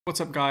What's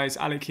up guys,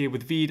 Alec here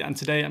with Veed, and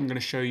today I'm going to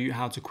show you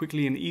how to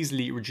quickly and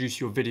easily reduce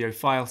your video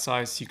file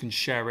size so you can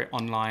share it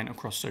online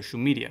across social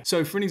media.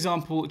 So for an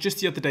example, just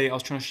the other day I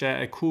was trying to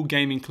share a cool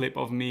gaming clip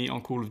of me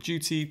on Call of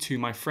Duty to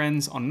my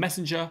friends on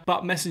Messenger,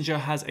 but Messenger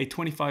has a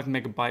 25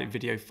 megabyte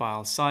video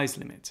file size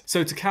limit.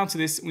 So to counter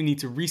this, we need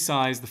to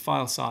resize the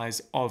file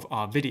size of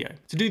our video.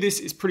 To do this,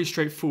 it's pretty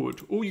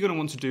straightforward. All you're going to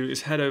want to do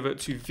is head over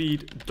to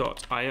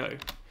veed.io.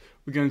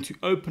 We're going to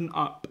open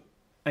up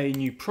a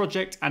new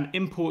project and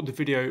import the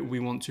video we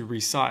want to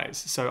resize.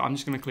 So I'm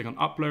just going to click on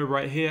upload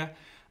right here.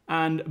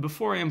 And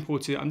before I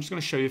import it, I'm just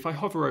going to show you, if I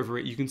hover over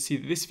it, you can see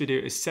that this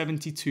video is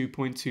 72.2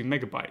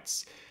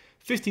 megabytes.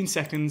 15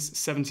 seconds,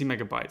 70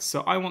 megabytes.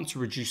 So I want to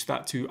reduce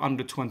that to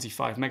under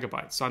 25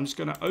 megabytes. So I'm just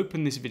going to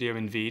open this video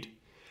in Veed.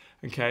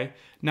 Okay,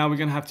 now we're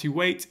going to have to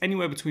wait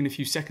anywhere between a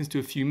few seconds to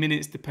a few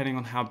minutes, depending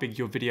on how big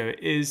your video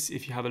is.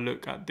 If you have a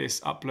look at this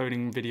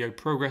uploading video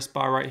progress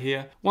bar right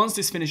here. Once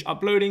this finished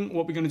uploading,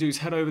 what we're going to do is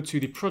head over to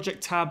the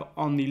project tab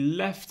on the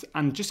left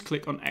and just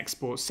click on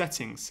export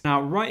settings.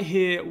 Now, right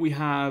here, we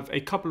have a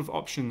couple of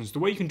options. The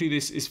way you can do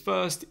this is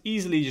first,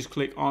 easily just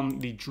click on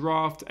the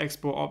draft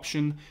export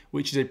option,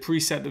 which is a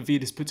preset that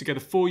Veed has put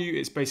together for you.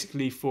 It's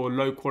basically for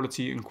low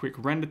quality and quick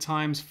render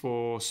times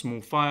for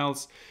small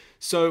files.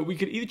 So we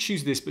could either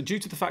choose this, but due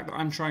to the fact that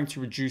I'm trying to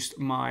reduce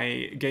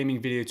my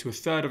gaming video to a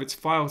third of its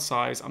file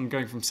size, I'm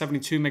going from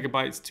 72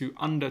 megabytes to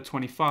under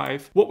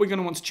 25. What we're going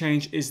to want to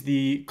change is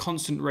the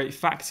constant rate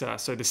factor,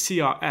 so the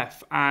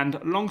CRF. And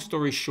long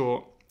story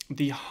short,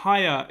 the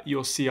higher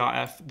your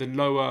CRF, the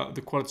lower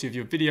the quality of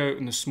your video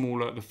and the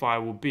smaller the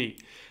file will be.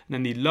 And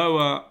then the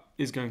lower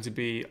is going to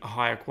be a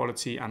higher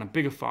quality and a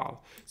bigger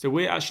file. So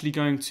we're actually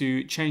going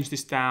to change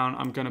this down.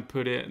 I'm going to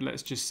put it,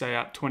 let's just say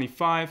at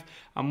 25.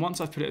 And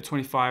once I've put it at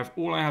 25,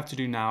 all I have to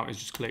do now is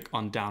just click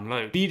on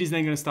download. Veed is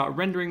then going to start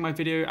rendering my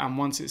video. And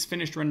once it's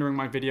finished rendering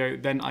my video,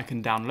 then I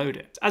can download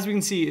it. As we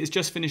can see, it's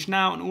just finished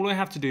now. And all I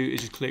have to do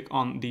is just click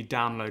on the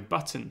download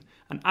button.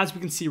 And as we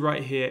can see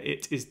right here,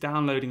 it is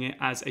downloading it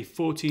as a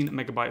 14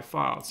 megabyte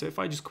file. So if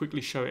I just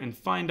quickly show it in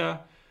Finder,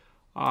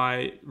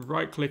 I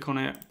right click on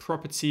it,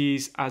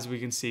 properties, as we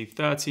can see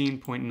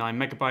 13.9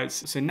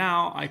 megabytes. So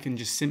now I can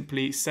just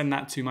simply send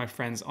that to my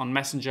friends on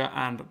Messenger,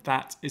 and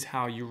that is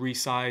how you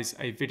resize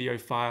a video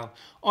file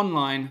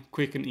online,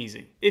 quick and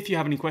easy. If you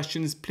have any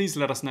questions, please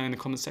let us know in the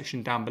comment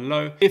section down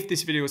below. If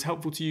this video was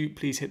helpful to you,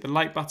 please hit the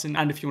like button.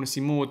 And if you want to see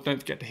more, don't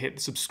forget to hit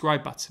the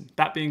subscribe button.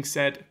 That being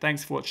said,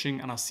 thanks for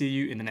watching, and I'll see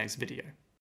you in the next video.